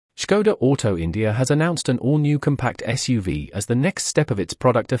Škoda Auto India has announced an all-new compact SUV as the next step of its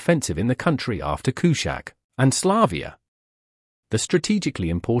product offensive in the country after Kushaq and Slavia. The strategically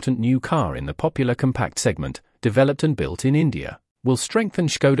important new car in the popular compact segment, developed and built in India, will strengthen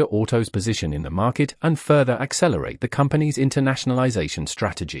Škoda Auto's position in the market and further accelerate the company's internationalization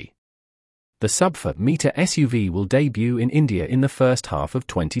strategy. The sub-4 metre SUV will debut in India in the first half of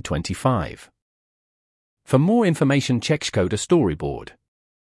 2025. For more information, check Škoda storyboard.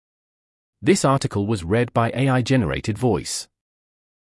 This article was read by AI-generated voice.